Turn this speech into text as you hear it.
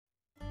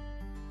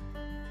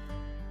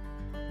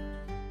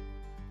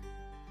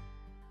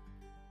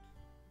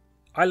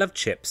I love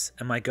chips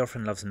and my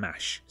girlfriend loves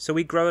mash, so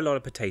we grow a lot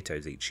of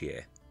potatoes each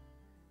year.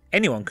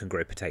 Anyone can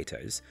grow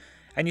potatoes,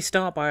 and you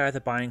start by either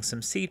buying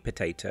some seed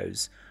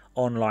potatoes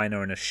online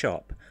or in a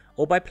shop,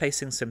 or by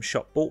placing some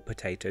shop bought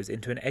potatoes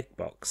into an egg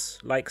box,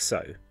 like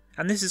so,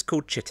 and this is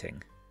called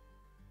chitting.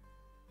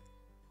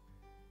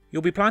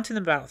 You'll be planting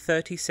them about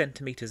 30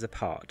 centimetres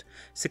apart,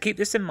 so keep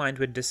this in mind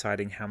when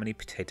deciding how many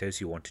potatoes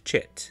you want to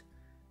chit.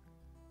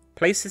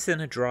 Place this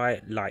in a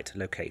dry, light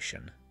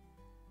location.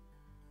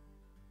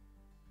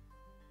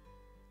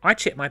 I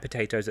chit my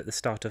potatoes at the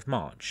start of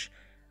March,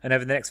 and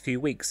over the next few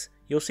weeks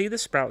you'll see the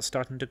sprouts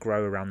starting to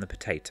grow around the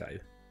potato.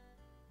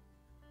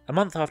 A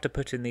month after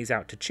putting these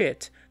out to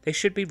chit, they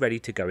should be ready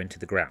to go into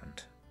the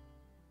ground.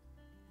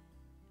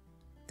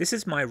 This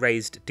is my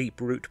raised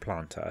deep root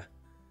planter.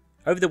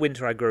 Over the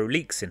winter I grow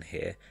leeks in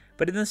here,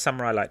 but in the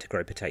summer I like to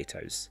grow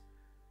potatoes.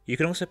 You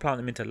can also plant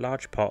them into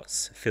large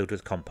pots filled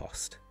with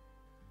compost.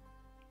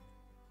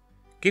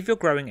 Give your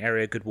growing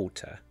area good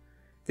water.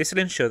 This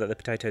will ensure that the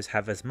potatoes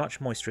have as much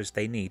moisture as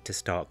they need to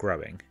start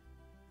growing.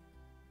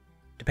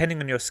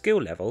 Depending on your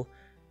skill level,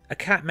 a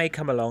cat may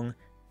come along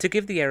to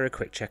give the area a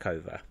quick check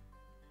over.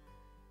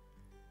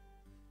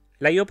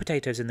 Lay your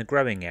potatoes in the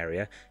growing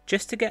area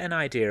just to get an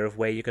idea of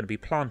where you're going to be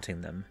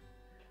planting them.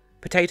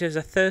 Potatoes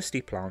are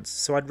thirsty plants,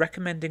 so I'd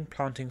recommend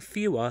planting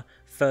fewer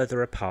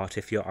further apart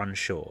if you're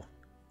unsure.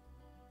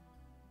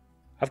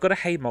 I've got a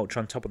hay mulch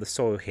on top of the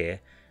soil here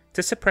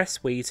to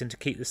suppress weeds and to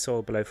keep the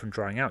soil below from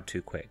drying out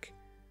too quick.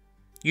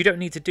 You don't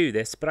need to do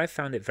this, but I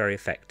found it very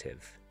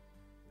effective.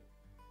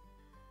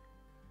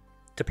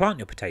 To plant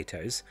your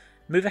potatoes,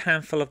 move a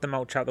handful of the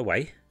mulch out the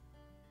way.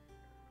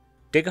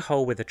 Dig a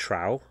hole with a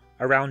trowel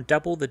around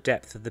double the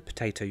depth of the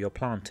potato you're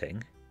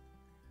planting.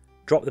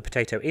 Drop the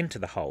potato into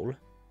the hole,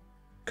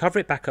 cover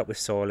it back up with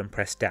soil and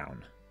press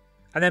down,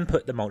 and then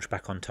put the mulch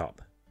back on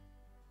top.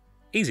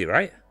 Easy,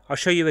 right? I'll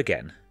show you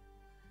again.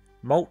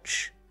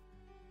 Mulch,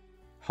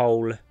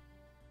 hole,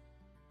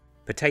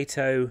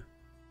 potato,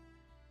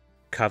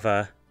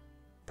 cover,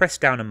 press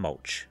down and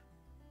mulch.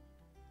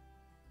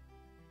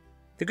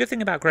 The good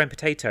thing about growing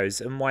potatoes,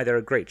 and why they're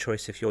a great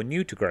choice if you're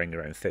new to growing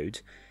your own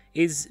food,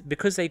 is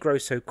because they grow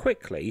so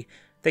quickly,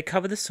 they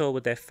cover the soil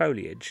with their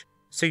foliage,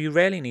 so you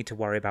rarely need to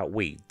worry about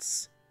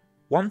weeds.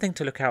 One thing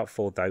to look out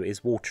for though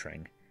is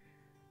watering,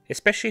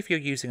 especially if you're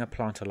using a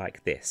planter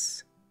like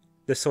this.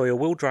 The soil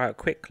will dry out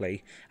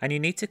quickly and you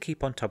need to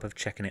keep on top of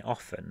checking it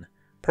often,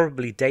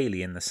 probably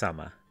daily in the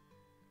summer.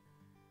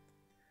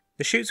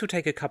 The shoots will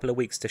take a couple of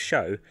weeks to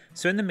show,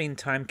 so in the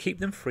meantime keep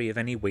them free of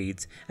any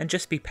weeds and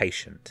just be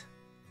patient.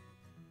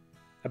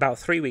 About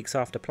 3 weeks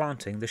after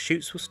planting, the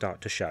shoots will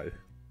start to show.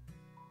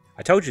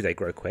 I told you they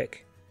grow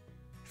quick.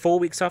 4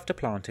 weeks after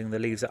planting, the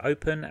leaves are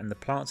open and the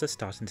plants are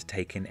starting to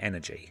take in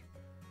energy.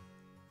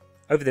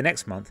 Over the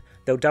next month,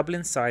 they'll double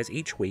in size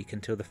each week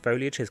until the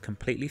foliage has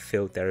completely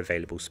filled their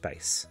available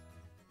space.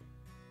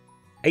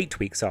 8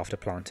 weeks after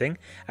planting,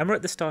 and we're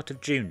at the start of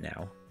June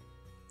now.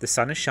 The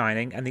sun is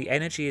shining and the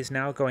energy is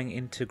now going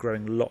into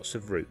growing lots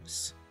of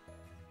roots.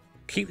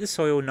 Keep the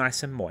soil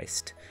nice and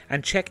moist,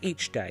 and check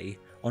each day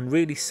on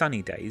really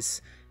sunny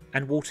days,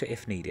 and water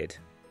if needed.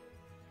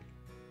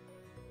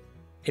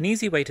 An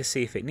easy way to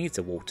see if it needs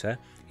a water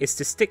is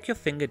to stick your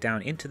finger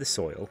down into the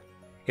soil.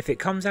 If it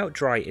comes out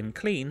dry and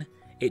clean,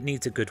 it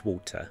needs a good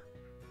water.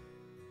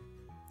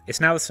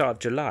 It's now the start of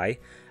July,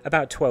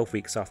 about 12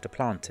 weeks after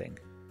planting.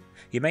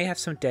 You may have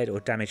some dead or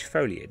damaged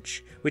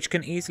foliage, which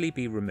can easily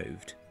be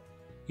removed.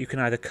 You can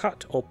either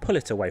cut or pull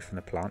it away from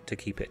the plant to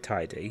keep it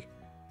tidy,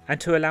 and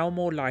to allow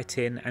more light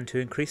in and to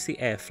increase the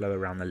airflow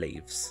around the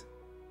leaves.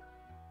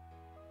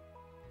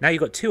 Now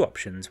you've got two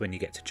options when you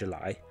get to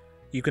July.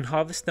 You can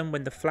harvest them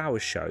when the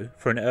flowers show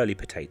for an early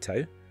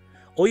potato,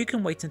 or you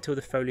can wait until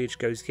the foliage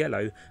goes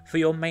yellow for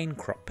your main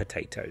crop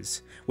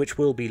potatoes, which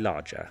will be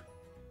larger.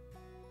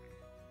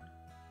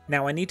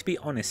 Now I need to be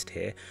honest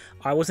here,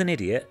 I was an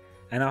idiot,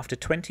 and after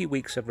 20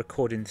 weeks of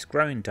recording this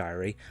growing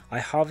diary, I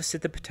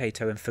harvested the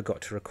potato and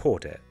forgot to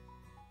record it.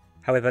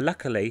 However,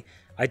 luckily,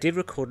 I did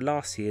record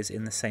last year's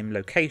in the same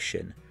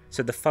location,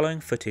 so the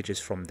following footage is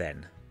from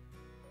then.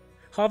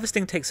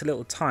 Harvesting takes a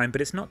little time,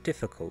 but it's not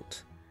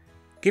difficult.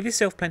 Give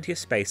yourself plenty of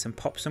space and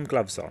pop some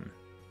gloves on.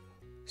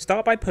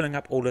 Start by pulling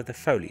up all of the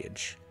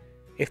foliage.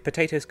 If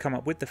potatoes come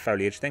up with the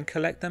foliage, then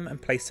collect them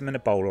and place them in a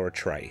bowl or a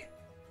tray.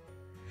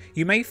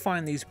 You may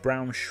find these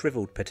brown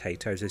shriveled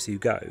potatoes as you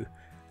go.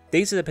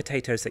 These are the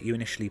potatoes that you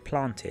initially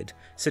planted,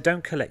 so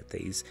don't collect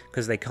these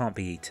because they can't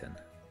be eaten.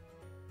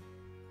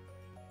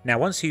 Now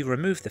once you've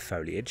removed the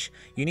foliage,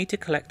 you need to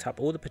collect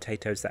up all the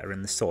potatoes that are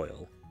in the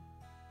soil.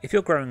 If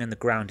you're growing in the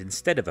ground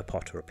instead of a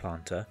pot or a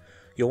planter,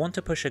 you'll want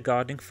to push a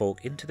gardening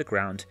fork into the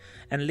ground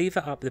and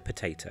lever up the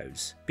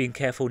potatoes, being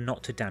careful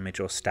not to damage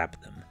or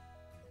stab them.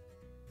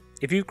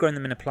 If you've grown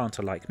them in a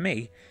planter like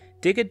me,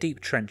 dig a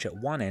deep trench at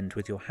one end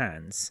with your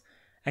hands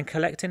and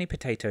collect any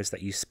potatoes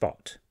that you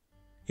spot.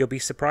 You'll be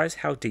surprised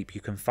how deep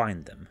you can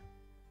find them.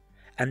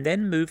 And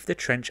then move the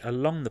trench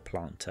along the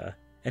planter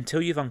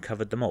until you've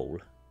uncovered them all.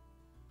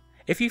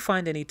 If you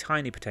find any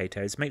tiny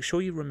potatoes, make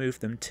sure you remove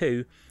them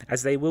too,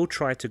 as they will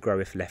try to grow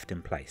if left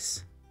in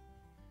place.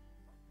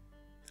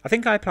 I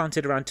think I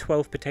planted around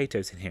 12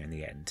 potatoes in here in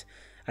the end,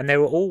 and they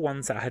were all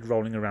ones that I had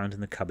rolling around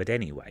in the cupboard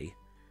anyway.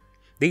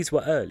 These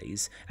were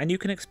earlies, and you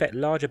can expect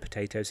larger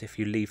potatoes if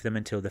you leave them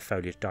until the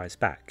foliage dies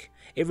back.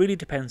 It really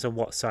depends on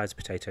what size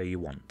potato you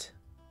want.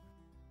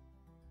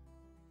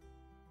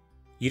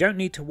 You don't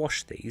need to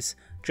wash these,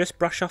 just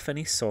brush off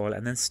any soil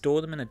and then store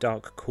them in a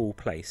dark, cool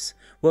place,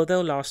 where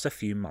they'll last a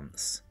few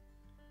months.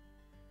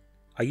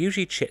 I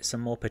usually chit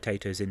some more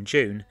potatoes in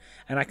June,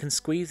 and I can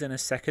squeeze in a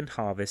second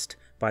harvest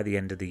by the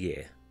end of the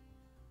year.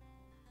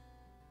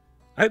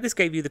 I hope this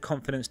gave you the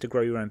confidence to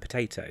grow your own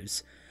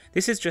potatoes.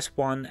 This is just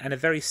one and a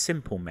very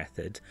simple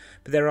method,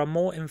 but there are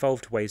more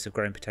involved ways of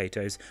growing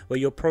potatoes where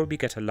you'll probably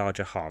get a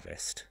larger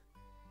harvest.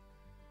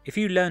 If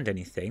you learned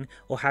anything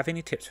or have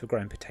any tips for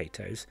growing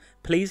potatoes,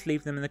 please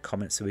leave them in the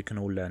comments so we can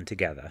all learn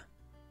together.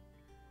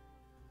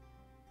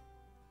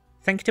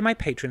 Thank you to my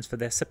patrons for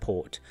their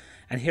support,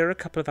 and here are a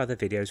couple of other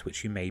videos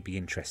which you may be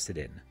interested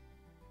in.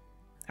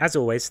 As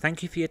always,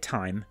 thank you for your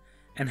time,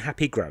 and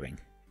happy growing!